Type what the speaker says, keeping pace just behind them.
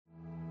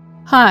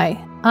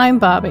Hi, I'm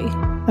Bobby,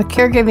 a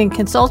caregiving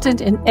consultant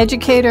and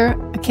educator,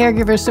 a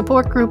caregiver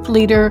support group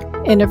leader,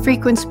 and a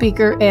frequent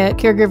speaker at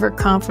caregiver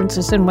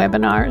conferences and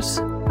webinars.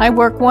 I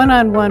work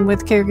one-on-one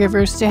with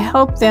caregivers to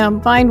help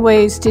them find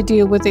ways to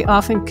deal with the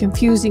often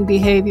confusing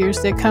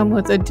behaviors that come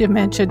with a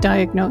dementia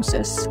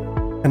diagnosis.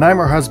 And I'm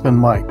her husband,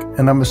 Mike,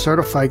 and I'm a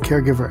certified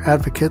caregiver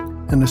advocate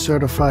and a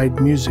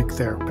certified music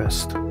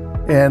therapist.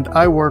 And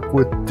I work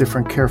with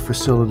different care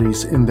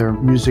facilities in their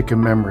music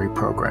and memory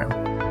program.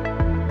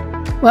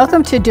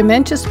 Welcome to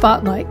Dementia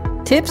Spotlight,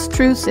 tips,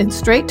 truths, and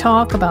straight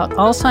talk about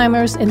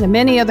Alzheimer's and the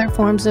many other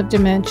forms of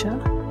dementia.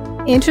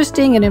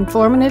 Interesting and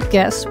informative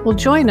guests will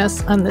join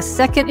us on the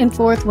second and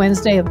fourth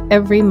Wednesday of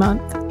every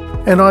month.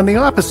 And on the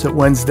opposite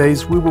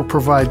Wednesdays, we will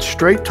provide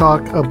straight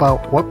talk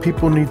about what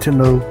people need to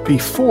know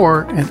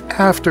before and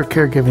after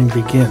caregiving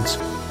begins.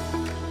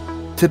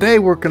 Today,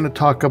 we're going to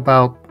talk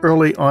about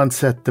early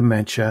onset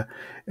dementia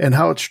and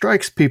how it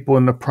strikes people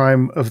in the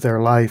prime of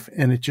their life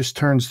and it just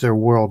turns their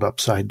world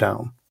upside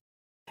down.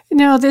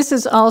 Now, this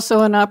is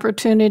also an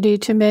opportunity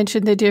to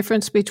mention the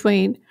difference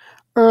between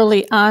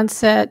early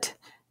onset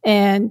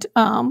and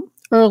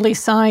early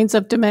signs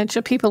of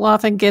dementia. People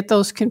often get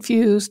those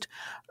confused.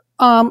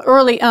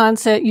 Early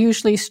onset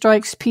usually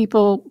strikes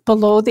people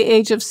below the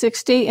age of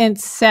 60,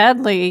 and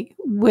sadly,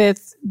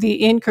 with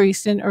the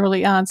increase in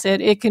early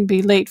onset, it can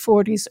be late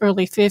 40s,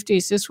 early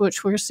 50s is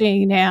what we're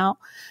seeing now,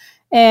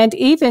 and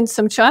even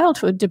some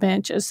childhood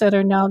dementias that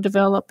are now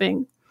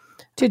developing.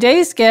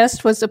 Today's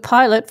guest was a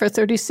pilot for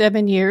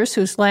 37 years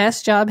whose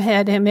last job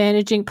had him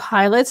managing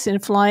pilots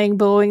and flying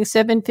Boeing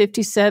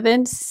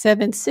 757,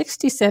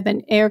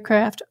 767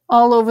 aircraft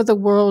all over the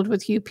world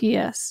with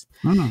UPS.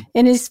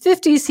 In his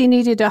 50s, he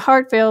needed a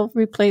heart valve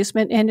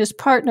replacement, and his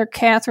partner,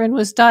 Catherine,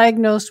 was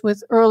diagnosed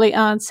with early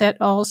onset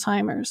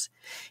Alzheimer's.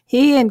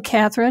 He and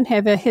Catherine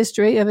have a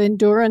history of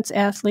endurance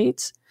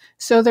athletes,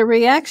 so their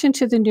reaction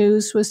to the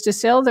news was to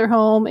sell their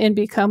home and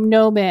become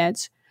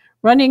nomads,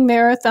 running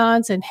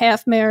marathons and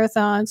half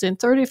marathons in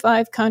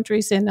 35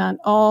 countries and on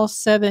all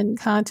 7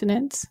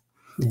 continents.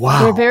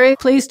 Wow. We're very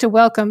pleased to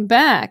welcome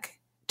back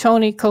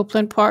Tony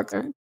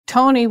Copeland-Parker.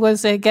 Tony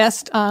was a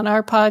guest on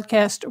our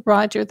podcast,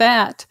 Roger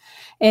That,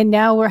 and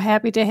now we're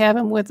happy to have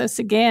him with us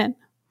again.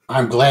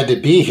 I'm glad to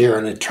be here,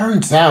 and it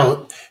turns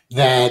out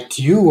that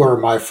you were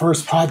my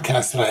first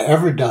podcast that I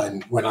ever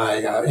done when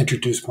I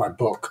introduced my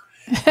book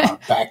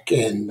back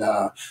in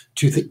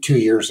 2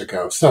 years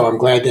ago. So I'm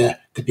glad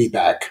to be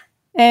back.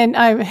 And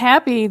I'm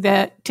happy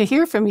to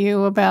hear from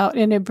you about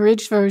an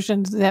abridged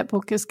version. That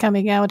book is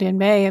coming out in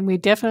May, and we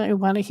definitely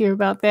want to hear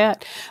about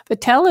that.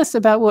 But tell us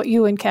about what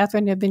you and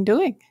Catherine have been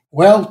doing.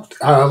 Well,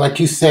 like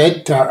you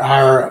said,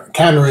 our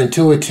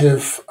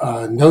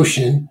counterintuitive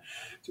notion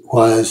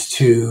was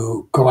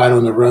to go out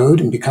on the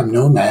road and become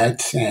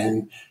nomads.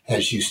 And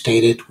as you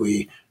stated,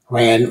 we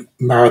ran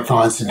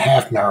marathons and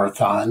half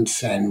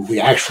marathons, and we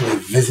actually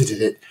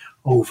visited it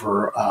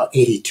over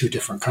 82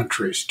 different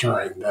countries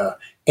during the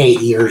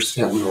 8 years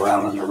that we were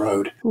out on the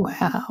road.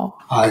 Wow.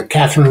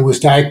 Catherine was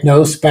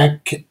diagnosed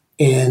back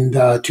in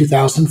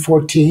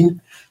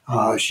 2014.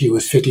 She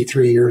was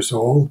 53 years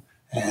old.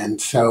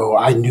 And so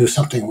I knew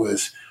something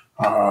was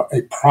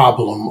a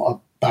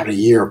problem about a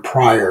year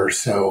prior.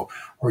 So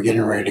we're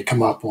getting ready to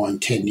come up on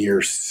 10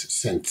 years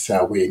since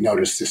we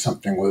noticed that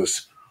something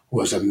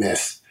was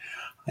amiss.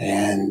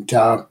 And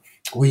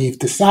we've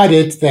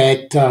decided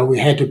that we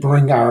had to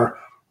bring our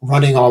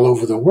running all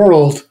over the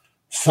world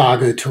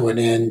saga to an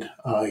end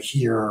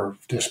here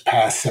this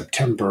past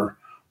September.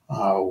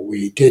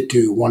 We did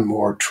do one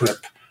more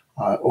trip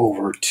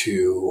over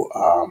to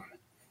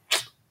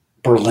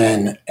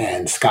Berlin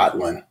and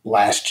Scotland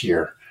last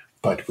year,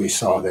 but we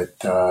saw that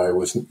it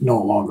was no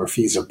longer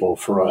feasible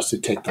for us to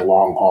take the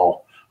long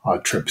haul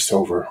trips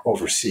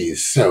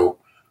overseas. So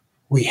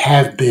we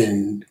have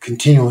been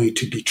continuing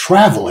to be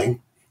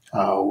traveling.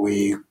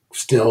 We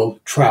still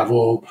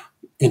travel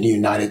in the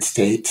United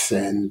States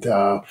and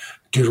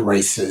do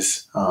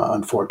races.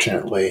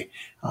 Unfortunately,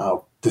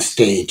 the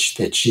stage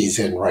that she's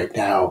in right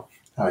now,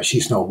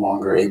 she's no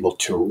longer able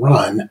to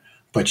run,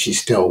 but she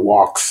still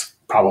walks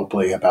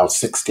probably about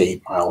 6 to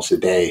 8 miles a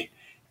day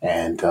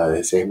and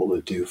is able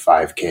to do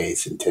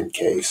 5Ks and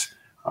 10Ks.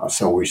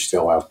 So we're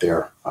still out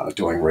there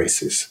doing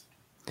races.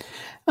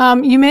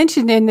 You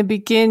mentioned in the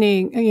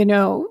beginning,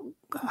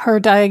 her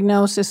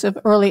diagnosis of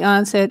early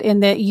onset,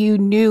 and that you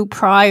knew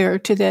prior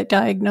to that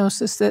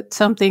diagnosis that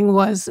something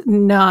was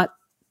not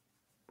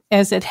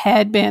as it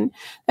had been.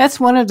 That's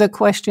one of the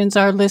questions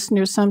our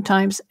listeners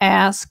sometimes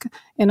ask,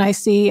 and I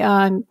see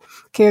on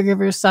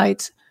caregiver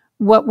sites.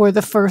 What were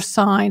the first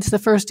signs, the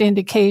first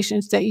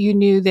indications that you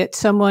knew that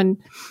someone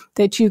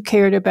that you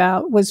cared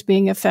about was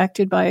being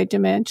affected by a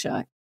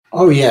dementia?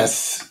 Oh,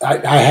 yes.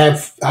 I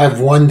have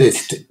one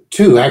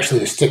two actually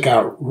that stick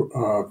out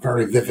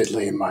very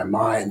vividly in my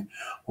mind.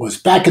 Was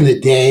back in the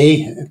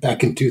day,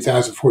 back in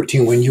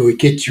 2014, when you would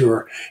get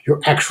your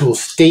actual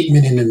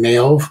statement in the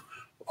mail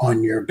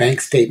on your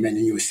bank statement,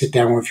 and you would sit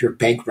down with your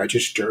bank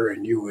register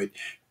and you would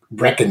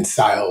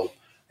reconcile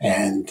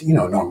And,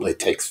 normally it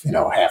takes,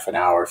 half an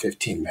hour,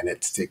 15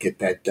 minutes to get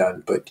that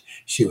done. But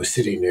she was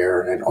sitting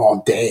there and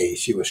all day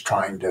she was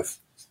trying to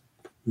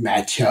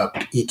match up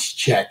each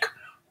check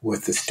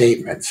with the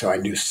statement. So I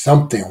knew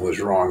something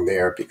was wrong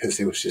there because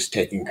it was just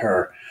taking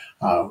her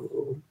a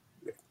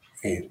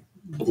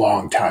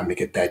long time to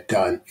get that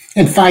done.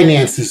 And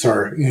finances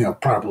are,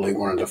 probably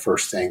one of the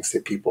first things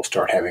that people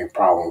start having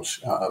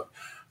problems,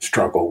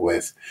 struggle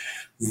with.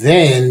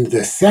 Then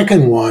the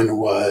second one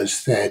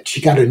was that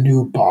she got a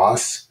new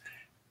boss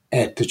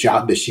at the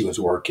job that she was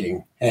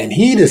working, and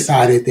he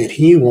decided that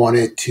he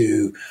wanted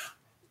to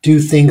do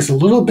things a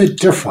little bit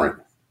different.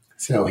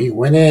 So he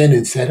went in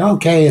and said,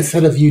 okay,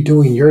 instead of you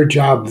doing your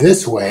job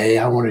this way,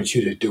 I wanted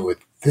you to do it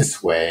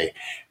this way.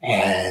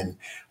 And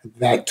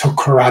that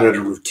took her out of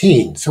the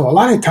routine. So a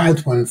lot of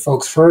times when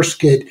folks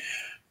first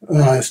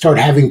start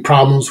having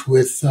problems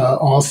with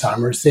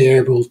Alzheimer's,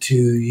 they're able to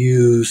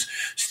use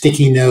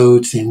sticky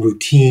notes and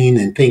routine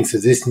and things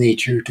of this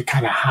nature to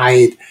kind of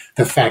hide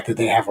the fact that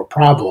they have a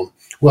problem.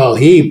 Well,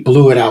 he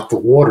blew it out the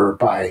water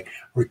by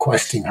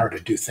requesting her to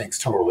do things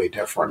totally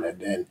different. And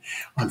then,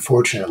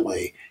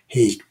 unfortunately,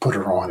 he put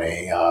her on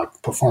a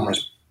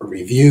performance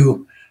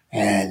review,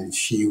 and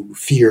she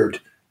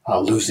feared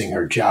losing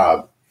her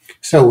job.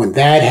 So when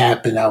that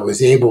happened, I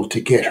was able to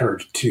get her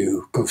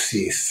to go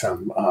see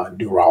some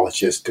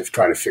neurologist to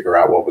try to figure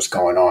out what was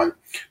going on.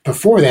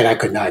 Before that, I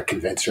could not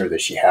convince her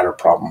that she had a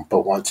problem.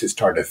 But once it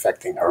started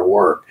affecting her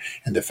work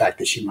and the fact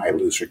that she might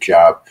lose her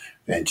job,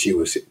 then she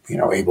was,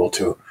 able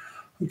to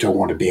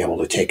want to be able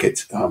to take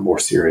it more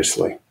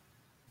seriously.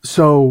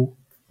 So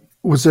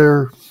was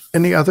there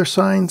any other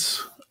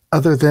signs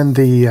other than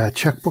the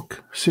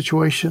checkbook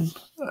situation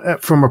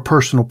from a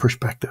personal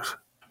perspective?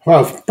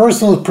 Well, from a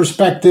personal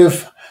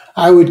perspective,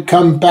 I would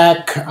come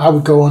back. I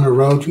would go on the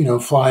road,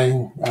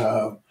 flying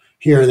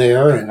here or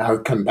there, and I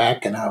would come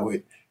back and I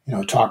would,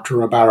 talk to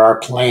her about our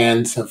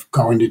plans of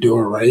going to do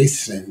a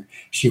race. And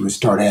she would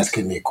start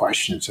asking me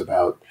questions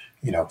about,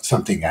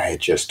 something I had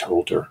just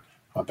told her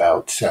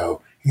about.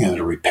 So, the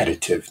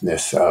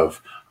repetitiveness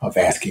of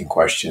asking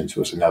questions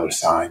was another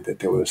sign that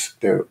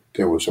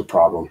there was a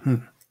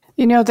problem.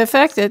 The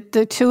fact that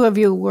the two of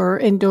you were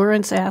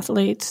endurance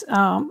athletes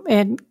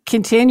and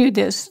continued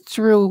this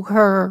through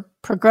her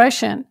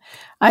progression,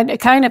 it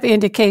kind of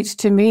indicates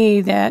to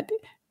me that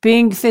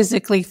being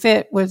physically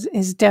fit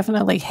is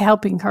definitely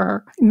helping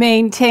her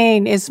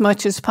maintain as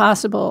much as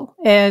possible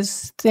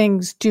as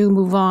things do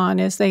move on,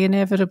 as they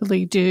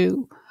inevitably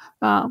do.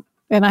 And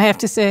I have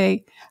to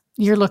say,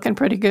 you're looking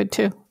pretty good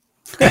too.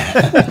 Hey,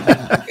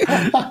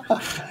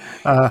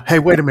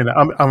 wait a minute!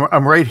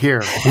 I'm right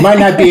here. He might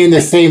not be in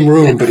the same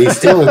room, but he's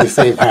still in the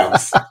same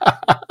house.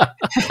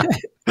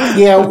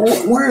 Yeah,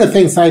 one of the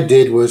things I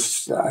did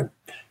was,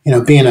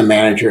 being a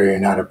manager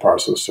and not a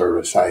parcel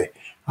service, I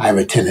have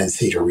a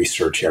tendency to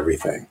research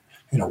everything.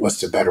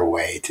 What's the better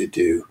way to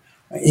do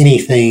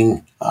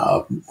anything,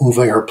 move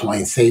an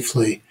airplane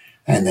safely,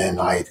 and then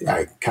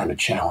I kind of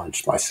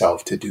challenged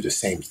myself to do the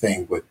same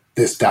thing with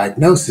this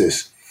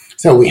diagnosis.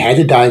 So we had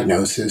a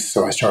diagnosis,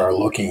 so I started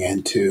looking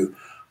into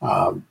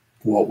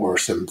what were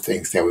some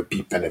things that would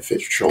be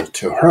beneficial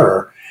to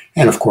her.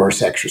 And of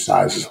course,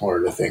 exercise is one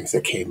of the things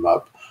that came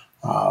up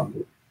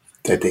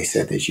that they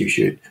said that you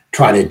should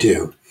try to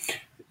do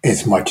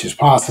as much as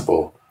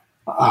possible.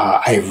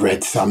 I've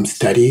read some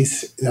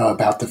studies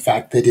about the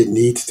fact that it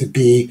needs to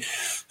be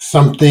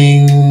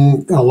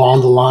something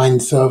along the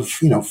lines of,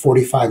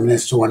 45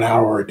 minutes to an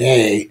hour a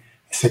day,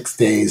 6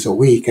 days a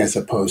week, as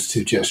opposed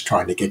to just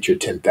trying to get your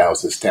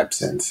 10,000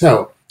 steps in.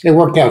 So it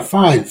worked out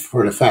fine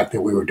for the fact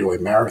that we were doing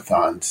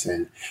marathons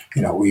and,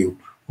 we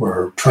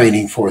were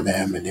training for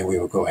them, and then we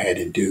would go ahead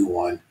and do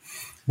one.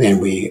 Then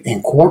we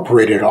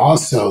incorporated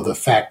also the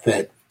fact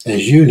that,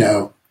 as you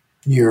know,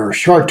 your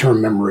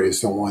short-term memory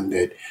is the one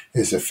that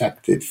is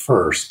affected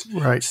first.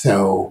 Right.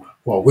 So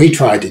what we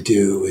tried to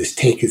do is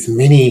take as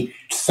many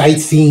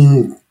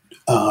sightseeing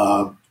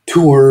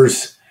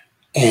tours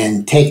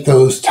and take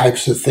those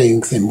types of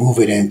things and move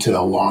it into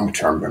the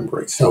long-term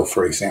memory. So,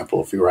 for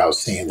example, if you were out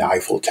seeing the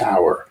Eiffel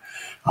Tower,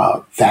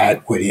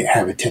 that would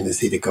have a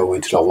tendency to go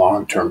into the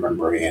long-term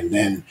memory, and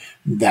then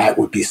that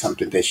would be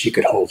something that she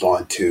could hold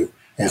on to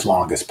as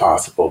long as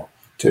possible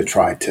to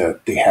try to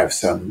have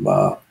some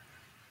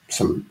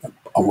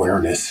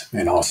awareness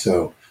and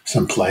also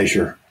some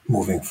pleasure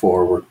moving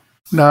forward.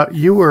 Now,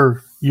 you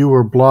were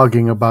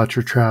blogging about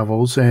your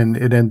travels, and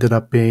it ended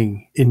up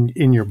being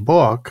in your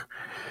book.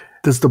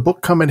 Does the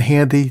book come in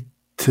handy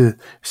to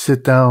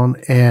sit down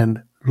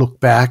and look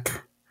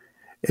back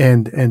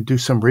and do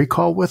some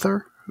recall with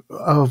her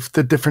of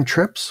the different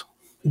trips?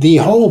 The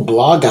whole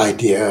blog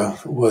idea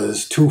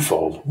was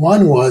twofold.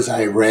 One was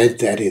I read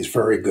that it's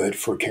very good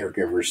for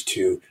caregivers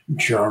to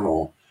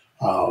journal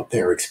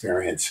their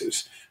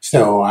experiences.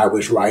 So I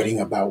was writing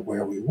about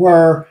where we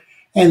were,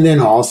 and then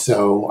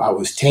also I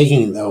was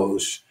taking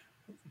those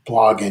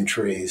blog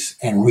entries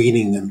and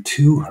reading them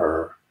to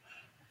her,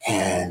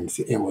 and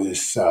it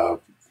was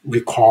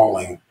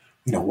recalling,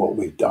 what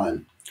we've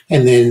done.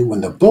 And then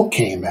when the book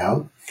came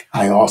out,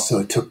 I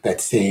also took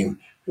that same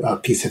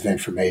piece of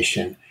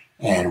information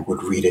and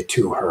would read it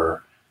to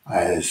her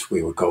as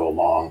we would go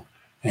along.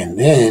 And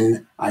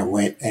then I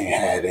went and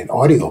had an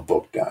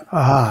audiobook done.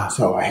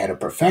 So I had a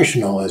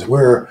professional as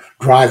we're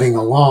driving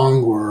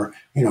along, we're,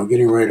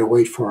 getting ready to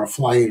wait for a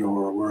flight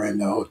or we're in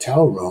the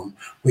hotel room,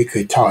 we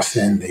could toss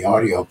in the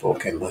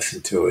audiobook and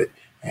listen to it.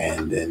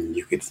 And then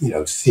you could,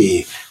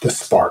 see the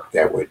spark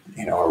that would,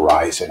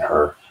 arise in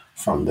her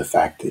from the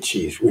fact that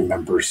she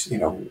remembers,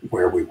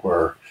 where we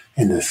were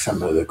and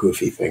some of the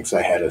goofy things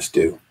I had us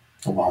do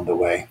along the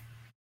way.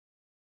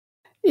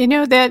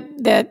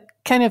 That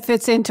kind of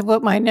fits into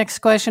what my next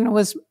question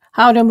was,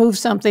 how to move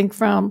something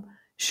from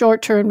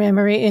short-term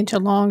memory into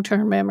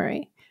long-term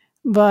memory.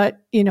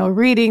 But,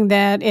 reading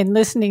that and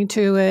listening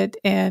to it,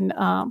 and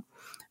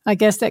I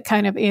guess that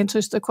kind of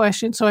answers the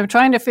question. So I'm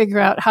trying to figure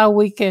out how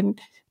we can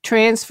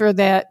transfer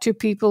that to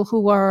people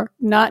who are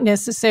not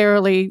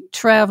necessarily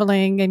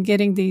traveling and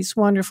getting these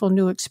wonderful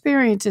new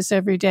experiences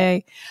every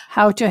day,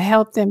 how to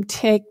help them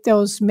take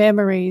those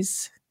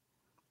memories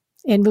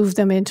and move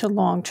them into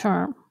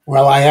long-term.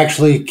 Well, I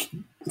actually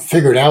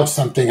figured out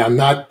something. I'm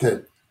not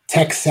the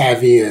tech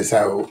savvy as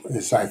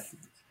I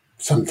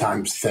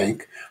sometimes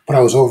think, but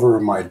I was over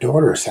in my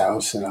daughter's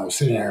house and I was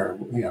sitting there,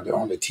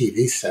 on the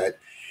TV set.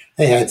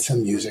 They had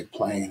some music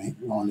playing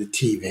on the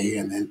TV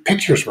and then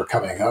pictures were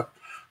coming up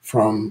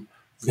from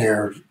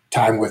their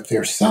time with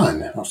their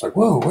son. And I was like,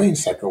 whoa, wait a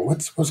second,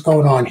 what's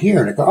going on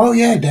here? And I go, oh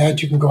yeah,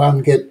 Dad, you can go out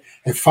and get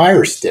a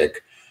Fire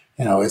Stick.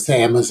 It's an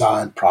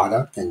Amazon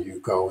product, and you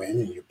go in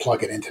and you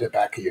plug it into the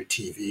back of your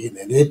TV, and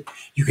then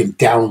you can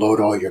download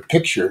all your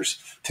pictures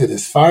to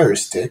this Fire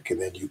Stick,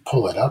 and then you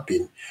pull it up,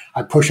 and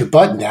I push a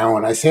button down,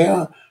 and I say,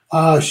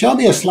 show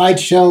me a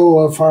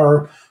slideshow of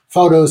our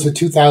photos of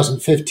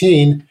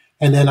 2015,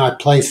 and then I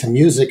play some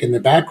music in the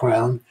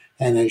background,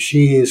 and as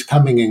she is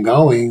coming and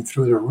going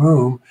through the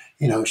room,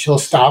 she'll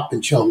stop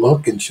and she'll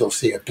look and she'll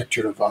see a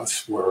picture of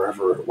us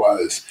wherever it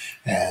was.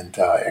 And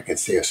I can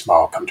see a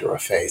smile come to her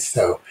face.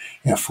 So,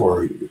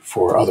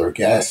 for other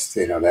guests,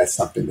 that's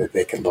something that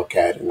they can look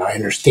at. And I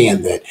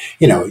understand that,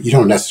 you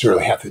don't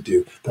necessarily have to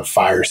do the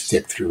Fire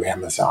Stick through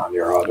Amazon.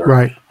 There are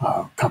other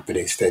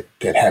companies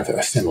that have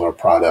a similar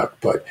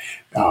product, but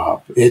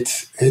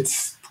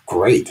it's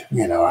great.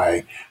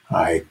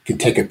 I can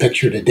take a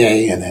picture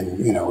today and then,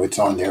 it's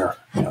on there,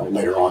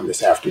 later on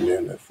this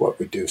afternoon of what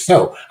we do.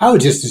 So I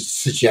would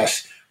just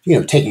suggest,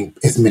 taking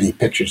as many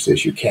pictures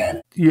as you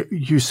can.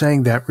 You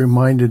saying that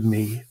reminded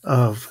me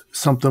of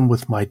something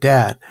with my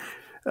dad.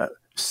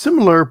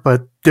 Similar,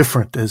 but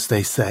different, as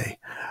they say.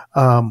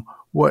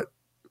 What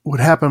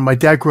happened, my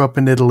dad grew up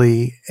in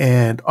Italy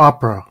and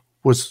opera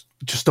was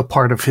just a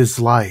part of his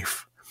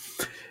life.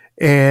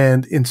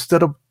 And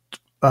instead of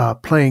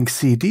playing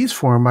CDs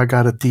for him, I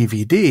got a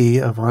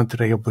DVD of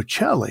Andrea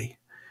Bocelli,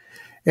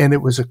 and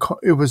it was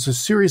a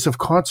series of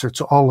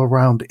concerts all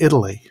around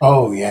Italy.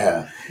 Oh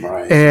yeah,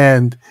 right.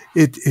 And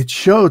it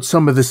showed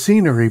some of the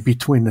scenery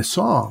between the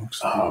songs.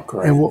 Oh,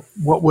 great. And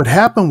what would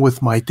happen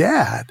with my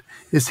dad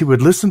is he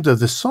would listen to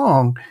the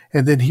song,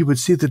 and then he would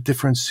see the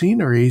different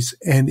sceneries,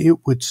 and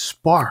it would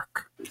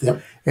spark.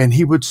 Yep. And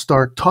he would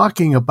start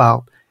talking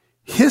about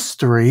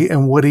history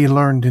and what he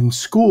learned in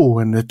school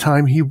and the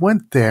time he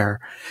went there.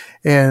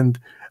 And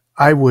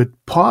I would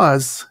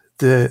pause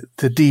the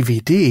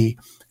DVD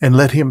and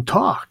let him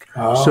talk.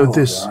 Oh, so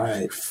this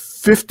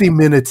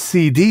 50-minute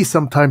CD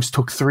sometimes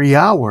took 3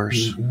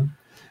 hours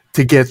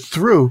to get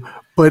through,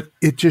 but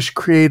it just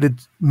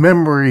created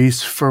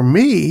memories for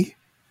me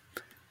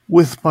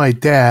with my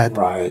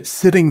dad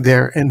sitting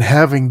there and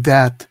having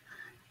that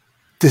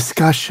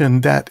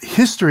discussion, that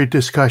history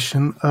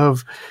discussion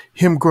of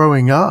him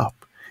growing up.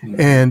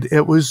 And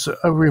it was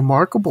a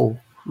remarkable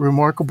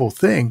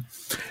thing.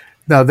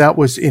 Now, that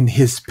was in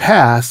his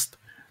past,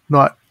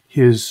 not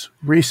his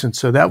recent.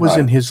 So that was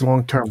in his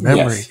long-term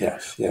memory.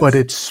 Yes. But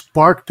it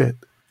sparked it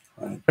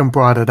and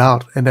brought it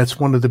out. And that's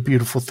one of the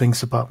beautiful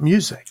things about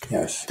music,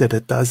 that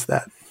it does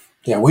that.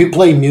 Yeah, we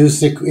play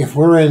music. If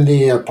we're in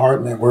the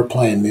apartment, we're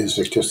playing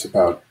music just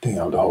about, the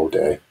whole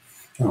day.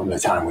 From the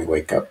time we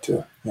wake up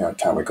to, the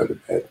time we go to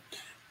bed.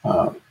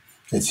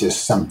 It's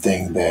just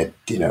something that,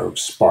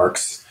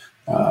 sparks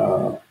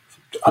a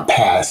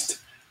past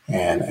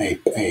and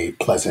a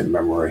pleasant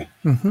memory.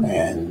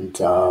 And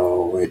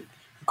it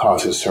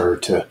causes her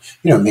to,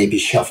 maybe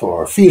shuffle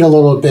her feet a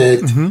little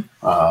bit.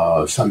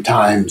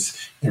 Sometimes,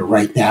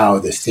 right now,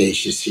 the stage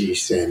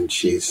she's in,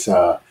 she's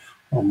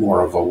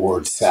more of a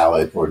word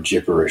salad or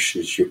gibberish,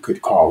 as you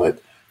could call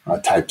it,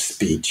 type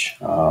speech.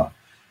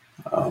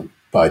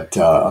 But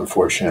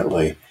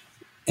unfortunately,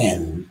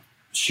 and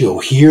she'll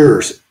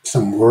hear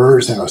some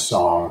words in a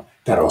song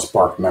that'll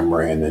spark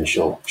memory, and then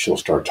she'll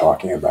start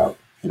talking about,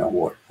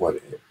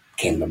 what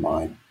came to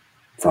mind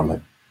from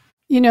it.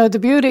 The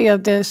beauty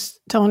of this,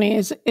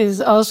 Tony,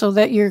 is also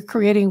that you're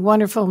creating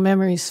wonderful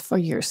memories for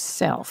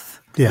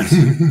yourself. Yes.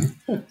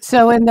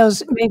 So in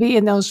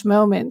those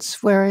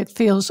moments where it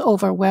feels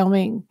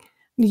overwhelming,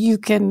 you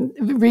can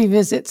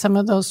revisit some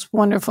of those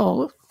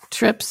wonderful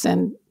trips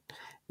and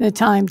the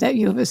time that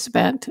you have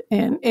spent,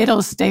 and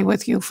it'll stay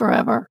with you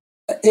forever.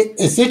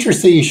 It's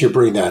interesting you should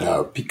bring that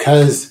up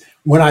because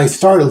when I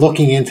started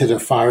looking into the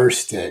Fire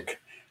Stick,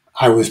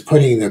 I was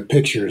putting the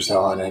pictures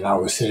on and I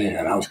was sitting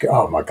there and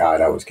oh my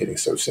God, I was getting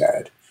so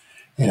sad,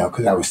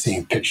 because I was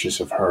seeing pictures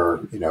of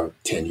her,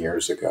 10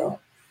 years ago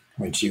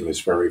when she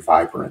was very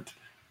vibrant.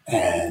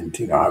 And,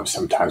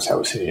 sometimes I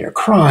was sitting there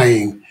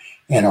crying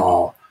and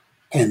all.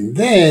 And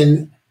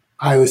then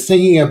I was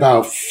thinking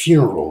about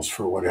funerals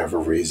for whatever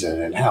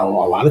reason and how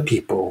a lot of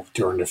people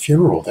during the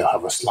funeral, they'll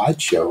have a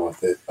slideshow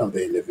of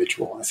the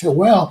individual. I said,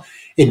 well,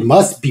 it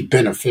must be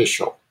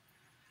beneficial.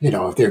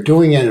 If they're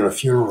doing it at a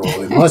funeral,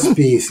 it must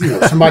be,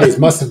 somebody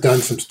must have done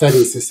some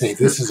studies to say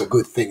this is a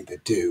good thing to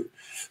do.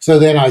 So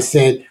then I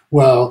said,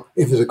 well,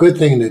 if it's a good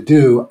thing to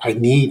do, I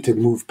need to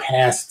move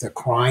past the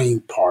crying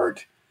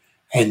part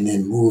and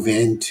then move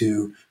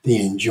into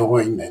the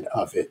enjoyment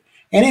of it.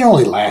 And it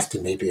only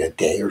lasted maybe a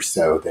day or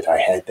so that I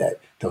had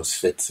those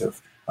fits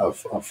of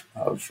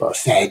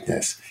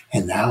sadness.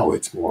 And now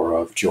it's more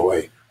of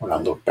joy when I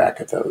look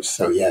back at those.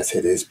 So yes,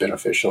 it is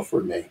beneficial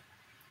for me.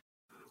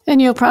 And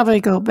you'll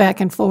probably go back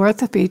and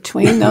forth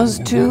between those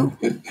two.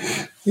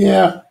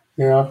 Yeah,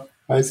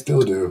 I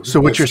still do. So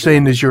what you're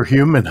saying is you're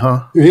human,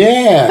 huh?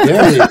 Yeah,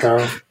 there you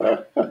go.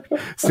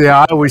 See,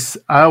 I always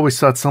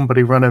thought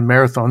somebody running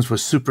marathons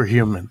was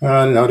superhuman.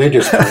 No, they're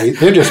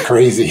just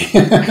crazy.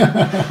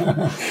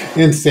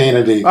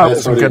 Insanity. I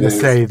wasn't going to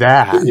say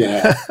that.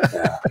 Yeah,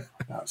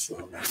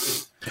 absolutely.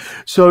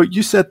 So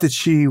you said that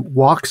she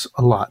walks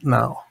a lot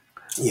now,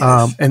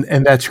 yes.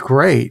 And that's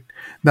great.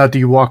 Now, do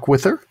you walk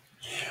with her?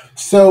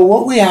 So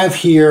what we have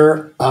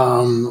here,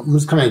 I'm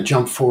just going to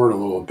jump forward a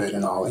little bit,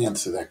 and I'll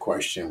answer that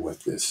question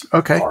with this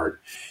part.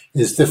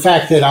 Is the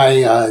fact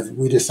that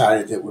we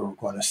decided that we were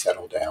going to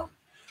settle down.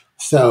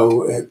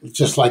 So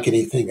just like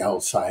anything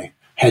else, I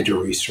had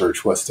to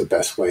research what's the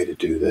best way to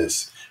do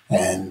this.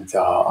 And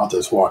I'll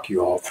just walk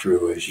you all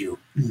through. As you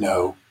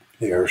know,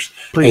 there's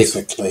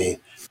basically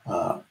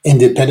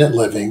independent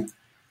living,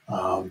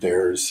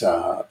 there's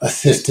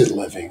assisted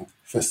living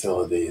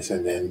facilities,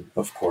 and then,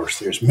 of course,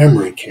 there's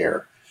memory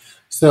care.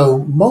 So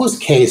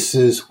most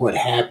cases, what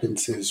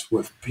happens is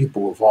with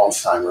people with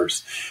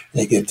Alzheimer's,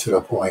 they get to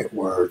a point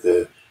where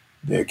the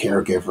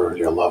caregiver,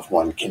 their loved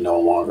one, can no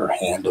longer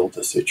handle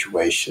the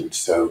situation.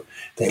 So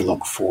they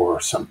look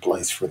for some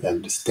place for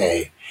them to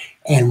stay.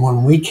 And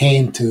when we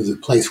came to the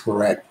place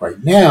we're at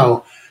right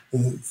now,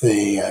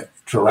 the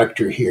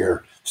director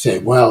here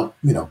said, well,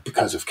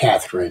 because of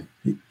Catherine,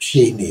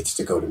 she needs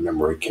to go to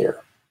memory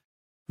care.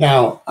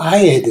 Now, I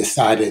had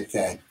decided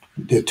that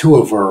the two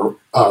of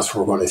us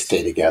were going to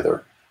stay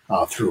together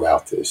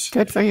throughout this.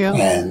 Good for you.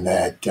 And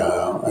that,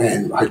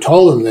 and I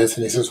told him this,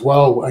 and he says,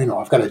 well,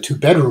 I've got a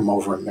 2-bedroom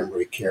over in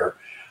memory care.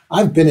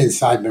 I've been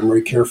inside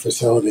memory care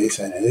facilities,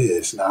 and it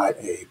is not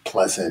a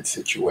pleasant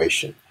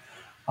situation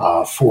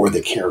for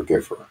the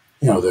caregiver.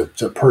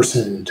 The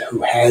person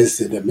who has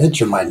the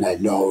dementia might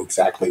not know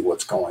exactly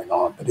what's going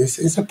on, but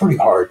it's a pretty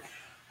hard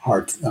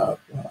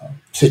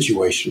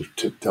situation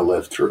to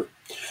live through.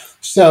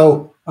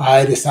 So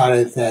I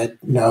decided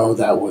that, no,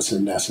 that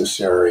wasn't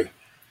necessary.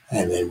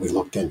 And then we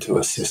looked into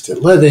assisted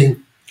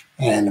living,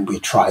 and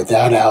we tried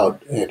that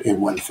out in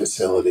one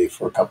facility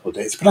for a couple of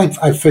days. But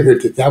I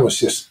figured that was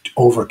just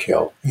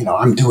overkill.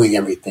 I'm doing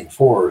everything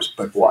for us,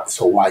 but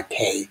why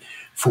pay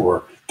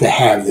to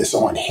have this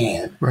on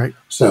hand? Right.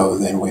 So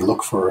then we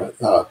looked for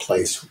a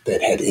place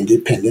that had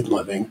independent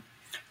living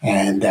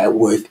and that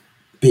would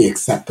be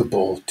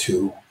acceptable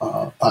to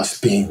us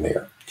being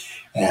there.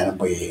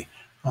 And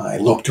I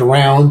looked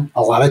around.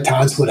 A lot of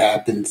times what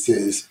happens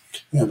is,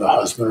 the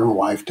husband or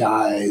wife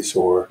dies,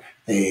 or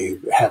they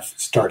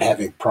start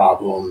having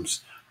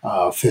problems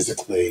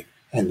physically,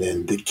 and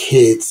then the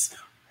kids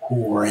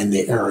who are in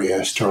the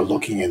area start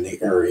looking in the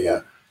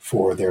area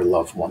for their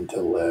loved one to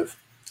live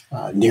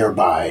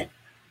nearby.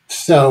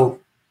 So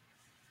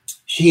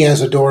she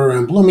has a daughter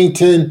in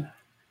Bloomington.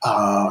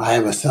 I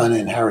have a son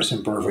in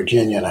Harrisonburg,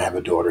 Virginia, and I have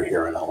a daughter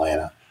here in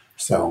Atlanta.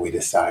 So we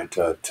decided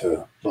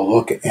to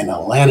look in the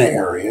Atlanta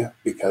area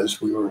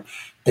because we were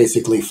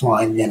basically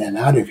flying in and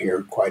out of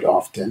here quite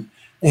often.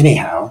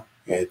 Anyhow,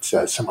 it's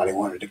somebody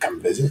wanted to come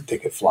visit, they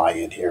could fly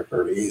in here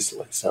very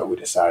easily. So we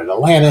decided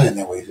Atlanta, and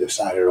then we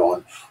decided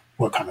on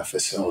what kind of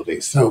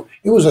facilities. So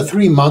it was a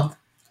 3-month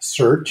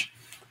search.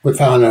 We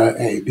found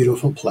a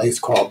beautiful place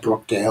called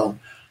Brookdale,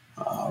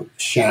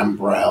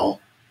 Shambrel,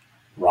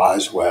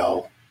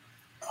 Roswell.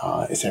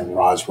 It's in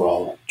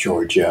Roswell,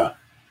 Georgia,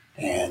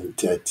 and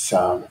it's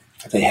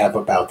they have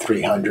about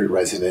 300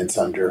 residents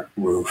under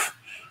roof.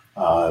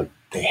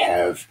 They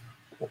have,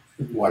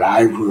 what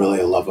I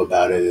really love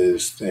about it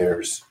is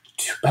there's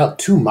about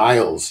 2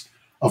 miles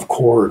of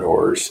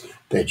corridors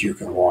that you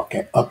can walk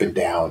up and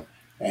down,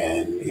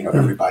 and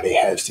everybody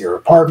has their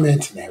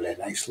apartment, and they have that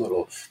nice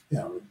little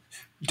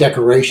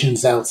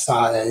decorations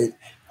outside.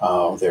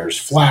 There's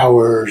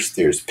flowers,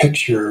 there's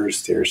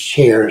pictures, there's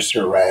chairs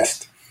to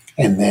rest,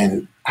 and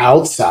then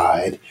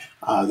outside,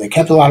 they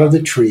kept a lot of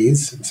the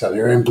trees, so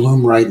they're in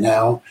bloom right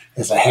now.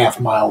 There's a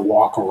 1/2-mile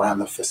walk around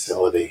the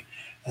facility,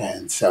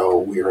 And so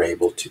we were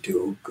able to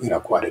do,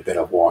 quite a bit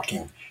of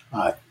walking,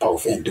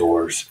 both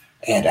indoors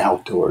and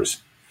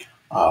outdoors.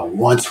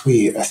 Once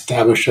we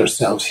established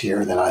ourselves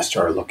here, then I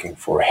started looking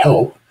for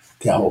help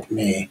to help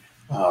me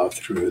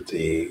through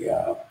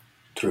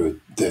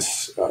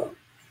this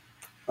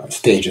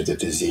stage of the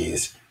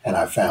disease. And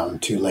I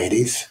found two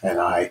ladies, and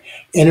I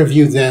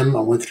interviewed them.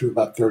 I went through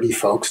about 30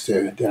 folks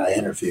that I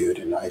interviewed,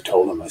 and I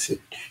told them, I said,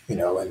 in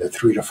the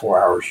 3 to 4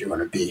 hours you're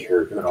going to be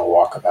here, you're going to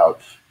walk about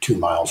 2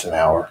 miles an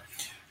hour.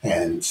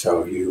 And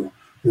so you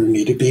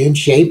need to be in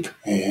shape,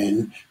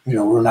 and,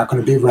 we're not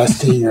going to be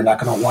resting. You're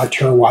not going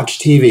to watch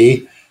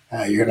TV.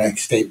 You're going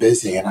to stay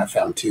busy. And I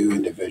found two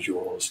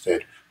individuals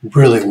that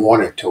really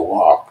wanted to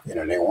walk.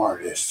 They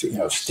wanted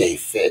to, stay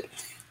fit.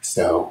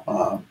 So,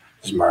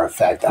 as a matter of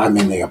fact, I'm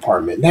in the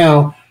apartment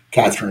now.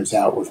 Catherine's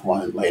out with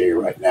one lady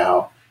right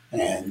now.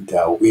 And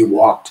we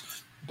walked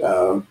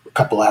a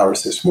couple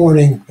hours this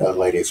morning. The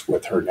lady's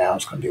with her now.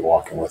 Is going to be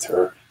walking with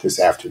her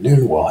this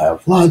afternoon. We'll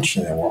have lunch,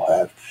 and then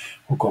we'll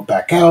go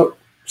back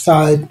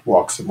outside,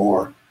 walk some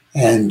more.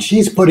 And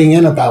she's putting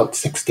in about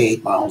 6 to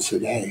 8 miles a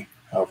day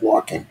of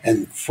walking.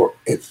 And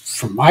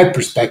from my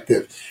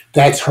perspective,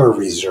 that's her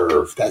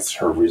reserve. That's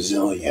her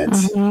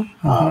resilience.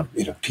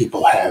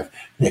 People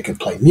they can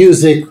play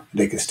music.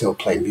 They can still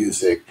play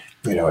music.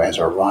 As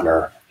a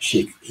runner,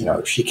 she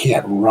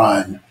can't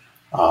run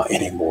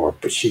anymore,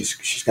 but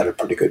she's got a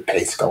pretty good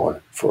pace going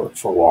for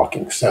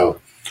walking. So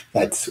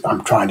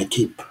I'm trying to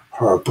keep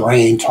her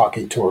brain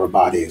talking to her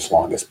body as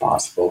long as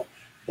possible.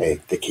 They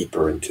keep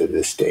her into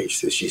this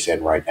stage that she's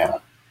in right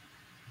now.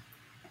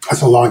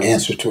 That's a long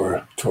answer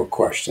to a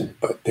question,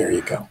 but there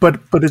you go. But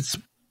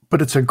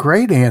it's a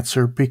great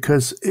answer,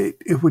 because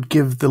it would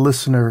give the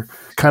listener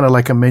kind of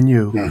like a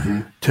menu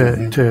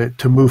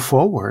to move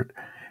forward,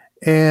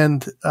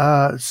 and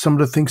some of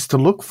the things to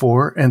look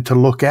for and to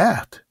look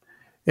at,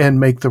 and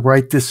make the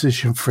right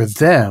decision for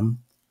them,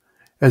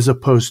 as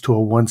opposed to a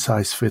one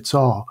size fits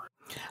all.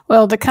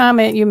 Well, the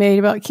comment you made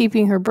about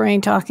keeping her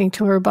brain talking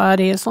to her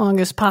body as long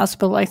as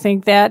possible, I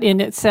think that in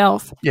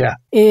itself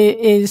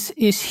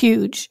is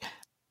huge.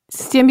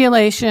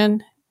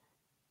 Stimulation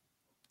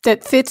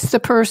that fits the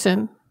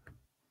person,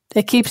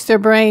 that keeps their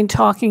brain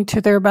talking to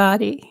their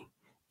body,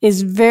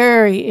 is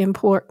very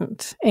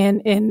important.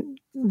 And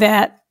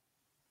that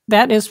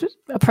is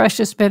a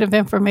precious bit of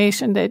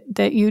information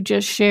that you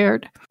just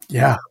shared.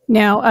 Yeah.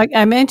 Now,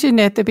 I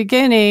mentioned at the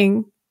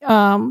beginning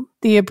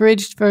the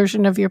abridged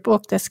version of your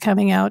book that's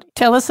coming out.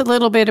 Tell us a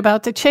little bit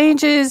about the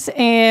changes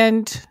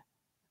and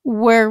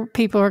where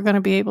people are going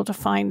to be able to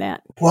find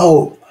that.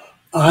 Well,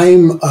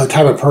 I'm a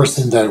type of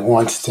person that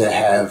wants to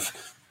have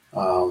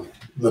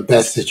the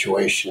best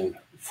situation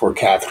for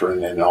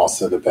Catherine, and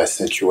also the best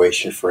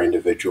situation for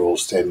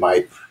individuals that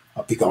might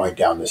be going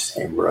down the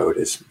same road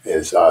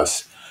as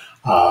us.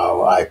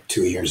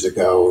 2 years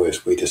ago,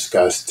 as we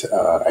discussed,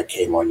 I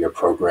came on your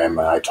program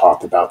and I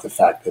talked about the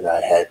fact that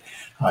I had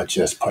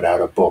just put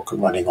out a book,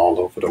 Running All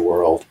Over the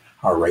World,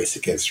 Our Race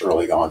Against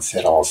Early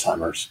Onset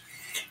Alzheimer's.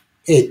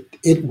 It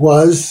did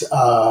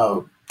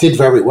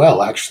very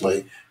well,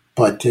 actually,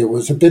 but it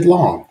was a bit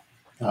long,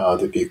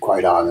 to be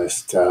quite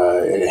honest.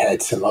 It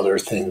had some other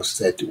things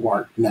that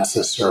weren't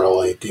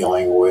necessarily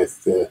dealing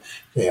with the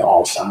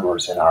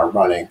Alzheimer's in our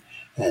running.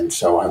 And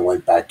so I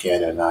went back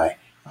in and I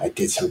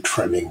did some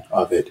trimming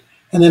of it.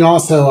 And then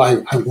also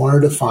I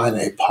wanted to find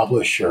a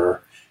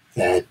publisher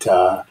that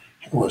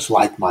was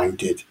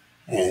like-minded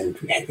and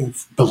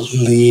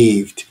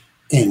believed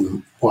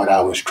in what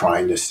I was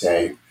trying to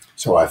say.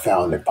 So I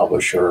found a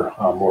publisher,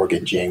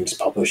 Morgan James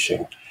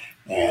Publishing,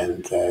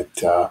 and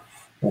that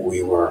we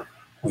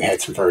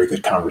had some very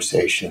good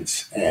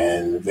conversations,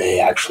 and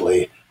they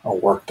actually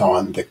worked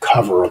on the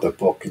cover of the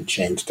book and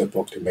changed the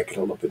book to make it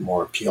a little bit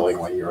more appealing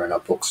when you're in a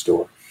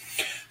bookstore.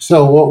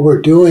 So what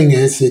we're doing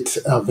is it's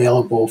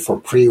available for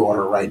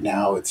pre-order right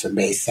now. It's a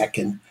May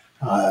 2nd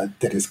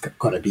that is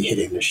going to be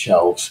hitting the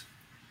shelves.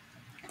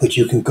 But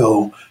you can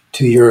go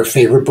to your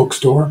favorite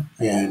bookstore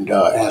and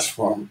ask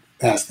them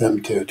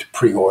to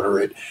pre-order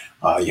it.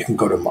 You can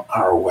go to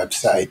our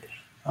website,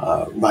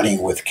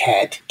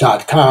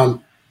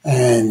 runningwithcat.com,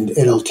 and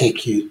it'll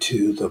take you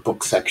to the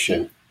book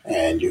section,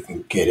 and you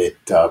can get it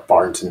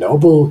Barnes &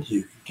 Noble.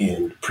 You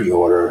can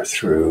pre-order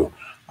through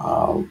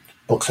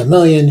Books A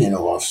Million,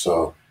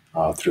 also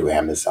through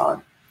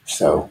Amazon.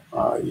 So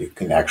you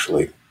can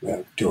actually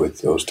do it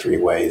those 3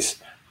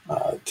 ways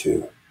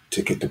to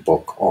get the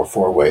book, or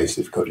 4 ways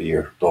if you go to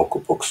your local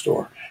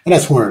bookstore. And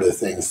that's one of the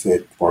things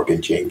that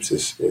Morgan James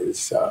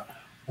is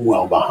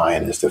well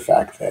behind, is the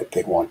fact that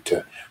they want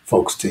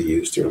folks to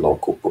use their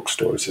local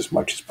bookstores as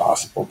much as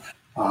possible.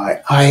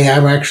 I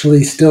am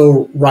actually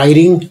still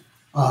writing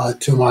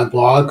to my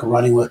blog,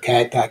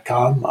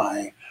 runningwithcat.com.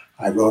 I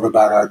wrote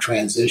about our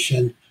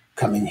transition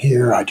coming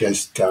here. I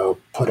just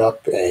put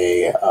up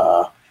a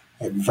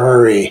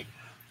very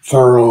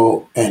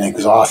thorough and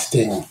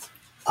exhausting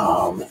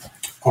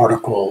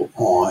article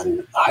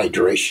on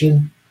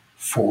hydration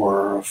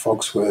for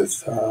folks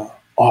with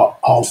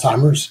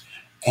Alzheimer's.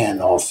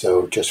 and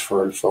also just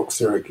for folks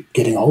that are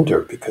getting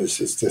older, because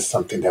it's just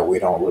something that we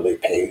don't really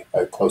pay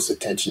close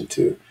attention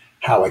to.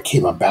 How it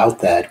came about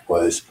that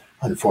was,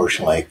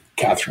 unfortunately,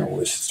 Catherine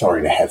was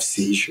starting to have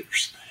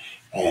seizures,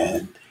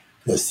 and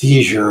the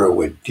seizure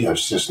would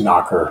just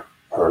knock her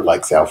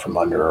legs out from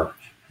under her,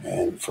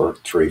 and for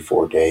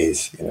 3-4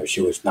 days,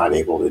 she was not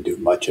able to do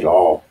much at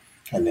all,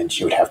 and then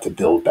she would have to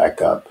build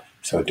back up.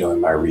 So doing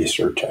my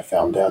research, I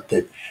found out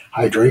that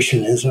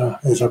hydration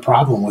is a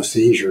problem with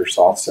seizures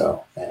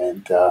also,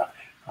 and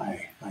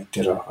I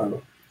did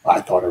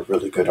I thought a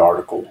really good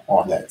article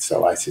on that.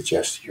 So I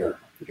suggest your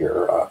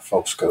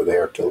folks go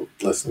there to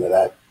listen to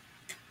that.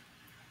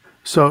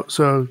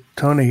 So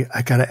Tony,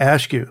 I got to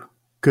ask you,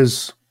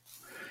 because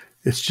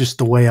it's just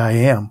the way I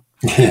am.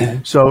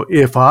 So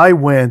if I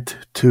went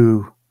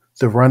to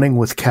the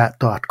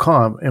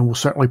runningwithcat.com, and we'll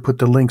certainly put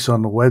the links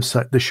on the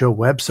website, the show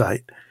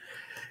website,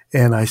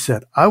 and I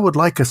said, I would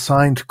like a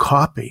signed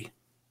copy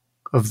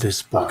of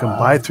this book and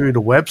buy through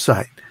the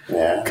website.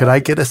 Yeah. Could I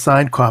get a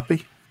signed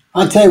copy?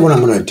 I'll tell you what I'm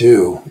going to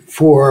do.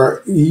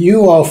 For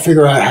you all,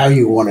 figure out how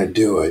you want to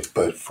do it.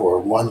 But for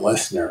one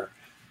listener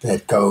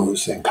that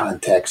goes and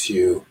contacts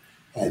you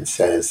and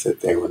says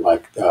that they would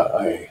like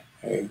a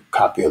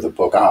copy of the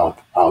book,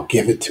 I'll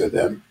give it to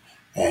them,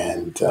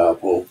 and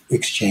we'll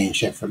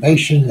exchange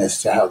information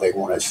as to how they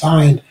want it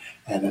signed,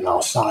 and then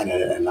I'll sign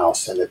it and I'll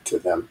send it to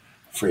them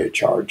free of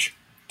charge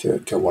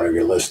to one of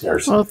your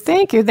listeners. Well,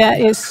 thank you. That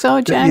is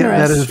so generous.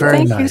 Yeah, that is very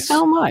nice. Thank you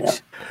so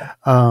much.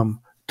 Yeah.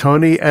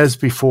 Tony, as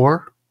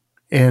before,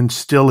 and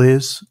still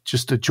is,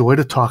 just a joy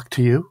to talk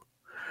to you.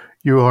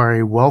 You are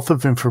a wealth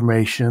of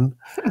information.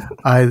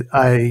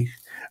 I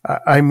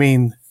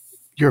mean,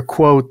 your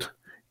quote,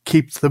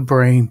 keep the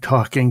brain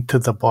talking to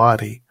the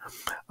body.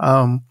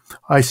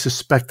 I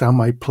suspect I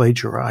might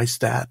plagiarize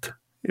that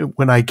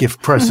when I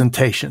give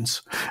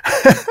presentations.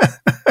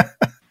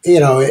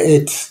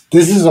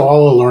 This is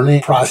all a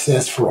learning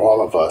process for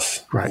all of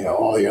us, right?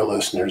 All your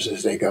listeners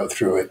as they go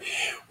through it.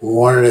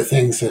 One of the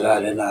things that I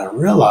did not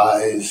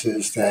realize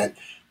is that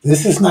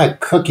this is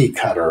not cookie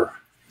cutter.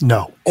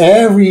 No.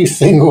 Every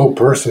single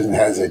person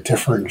has a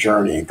different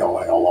journey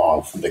going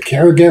along, from the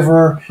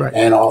caregiver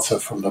and also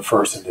from the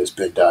person who's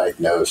been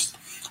diagnosed.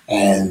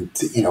 And,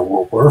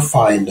 what we're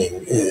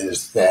finding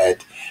is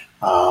that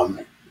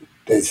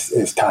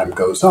as time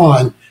goes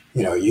on,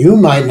 you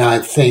might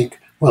not think,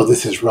 well,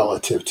 this is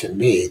relative to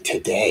me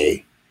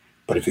today.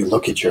 But if you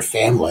look at your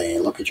family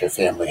and look at your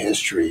family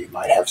history, you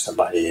might have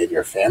somebody in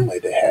your family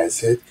that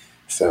has it.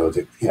 So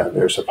that,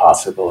 there's a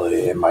possibility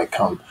it might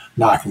come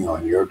knocking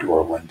on your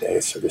door one day.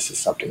 So this is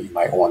something you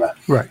might want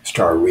to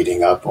start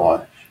reading up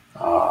on.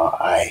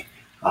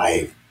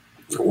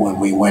 When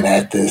we went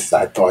at this,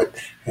 I thought,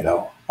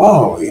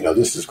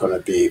 this is going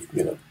to be,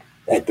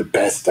 at the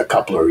best a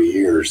couple of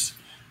years.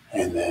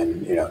 And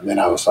then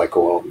I was like,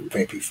 well,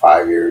 maybe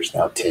 5 years,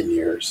 now 10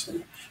 years.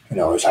 And,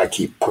 as I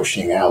keep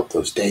pushing out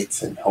those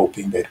dates and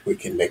hoping that we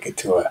can make it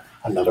to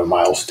another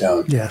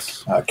milestone.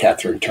 Yes.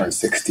 Catherine turned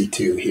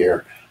 62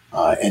 here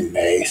in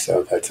May.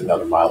 So that's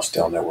another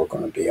milestone that we're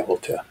going to be able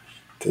to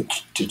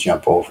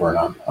jump over.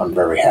 And I'm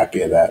very happy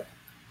of that.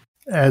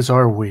 As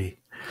are we.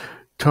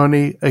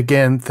 Tony,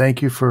 again,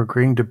 thank you for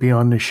agreeing to be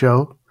on the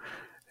show.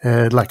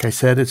 Like I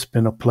said, it's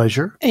been a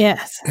pleasure.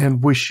 Yes.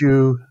 And wish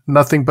you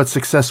nothing but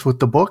success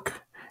with the book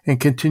and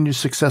continued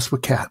success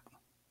with Kat.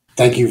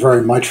 Thank you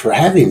very much for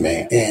having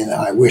me. And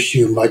I wish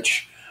you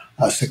much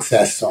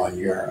success on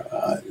your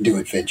new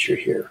adventure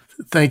here.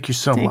 Thank you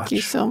so much. Thank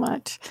you so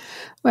much.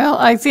 Well,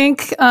 I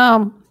think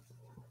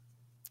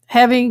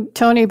having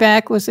Tony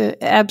back was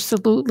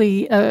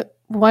absolutely a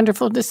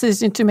wonderful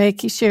decision to make.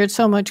 He shared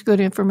so much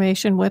good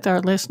information with our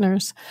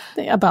listeners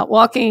about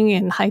walking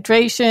and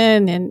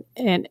hydration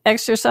and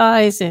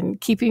exercise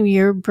and keeping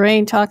your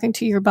brain talking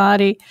to your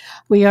body.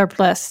 We are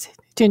blessed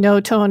to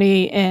know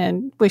Tony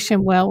and wish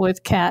him well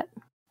with Kat.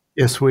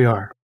 Yes, we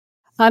are.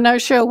 On our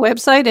show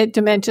website at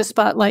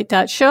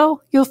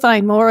dementiaspotlight.show, you'll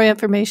find more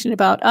information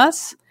about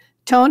us,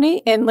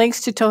 Tony, and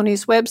links to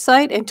Tony's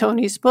website and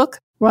Tony's book,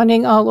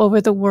 Running All Over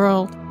the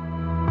World.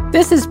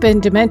 This has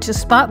been Dementia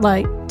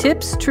Spotlight,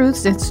 tips,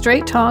 truths, and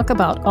straight talk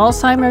about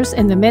Alzheimer's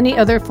and the many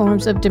other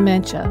forms of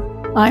dementia.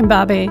 I'm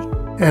Bobby.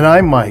 And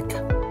I'm Mike.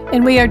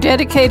 And we are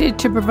dedicated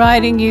to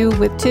providing you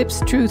with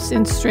tips, truths,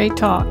 and straight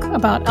talk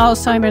about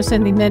Alzheimer's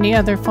and the many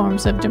other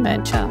forms of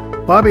dementia.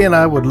 Bobby and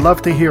I would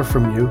love to hear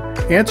from you,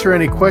 answer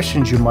any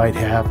questions you might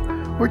have,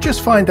 or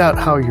just find out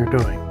how you're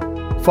doing.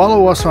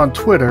 Follow us on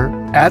Twitter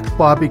at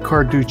Bobby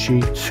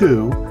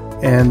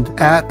Carducci2 and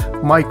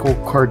at Michael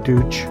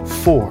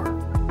Carducci4.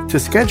 To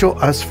schedule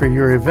us for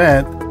your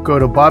event, go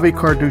to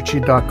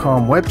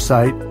bobbycarducci.com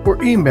website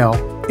or email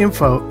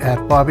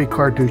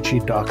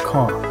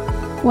info@bobbycarducci.com.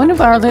 One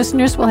of our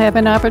listeners will have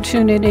an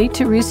opportunity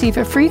to receive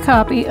a free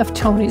copy of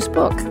Tony's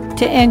book.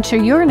 To enter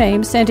your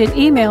name, send an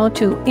email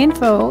to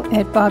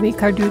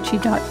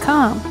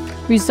info@bobbycarducci.com.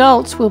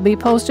 Results will be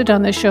posted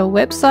on the show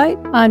website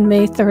on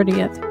May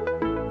 30th.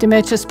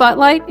 Dementia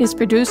Spotlight is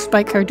produced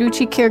by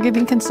Carducci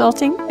Caregiving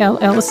Consulting,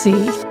 LLC.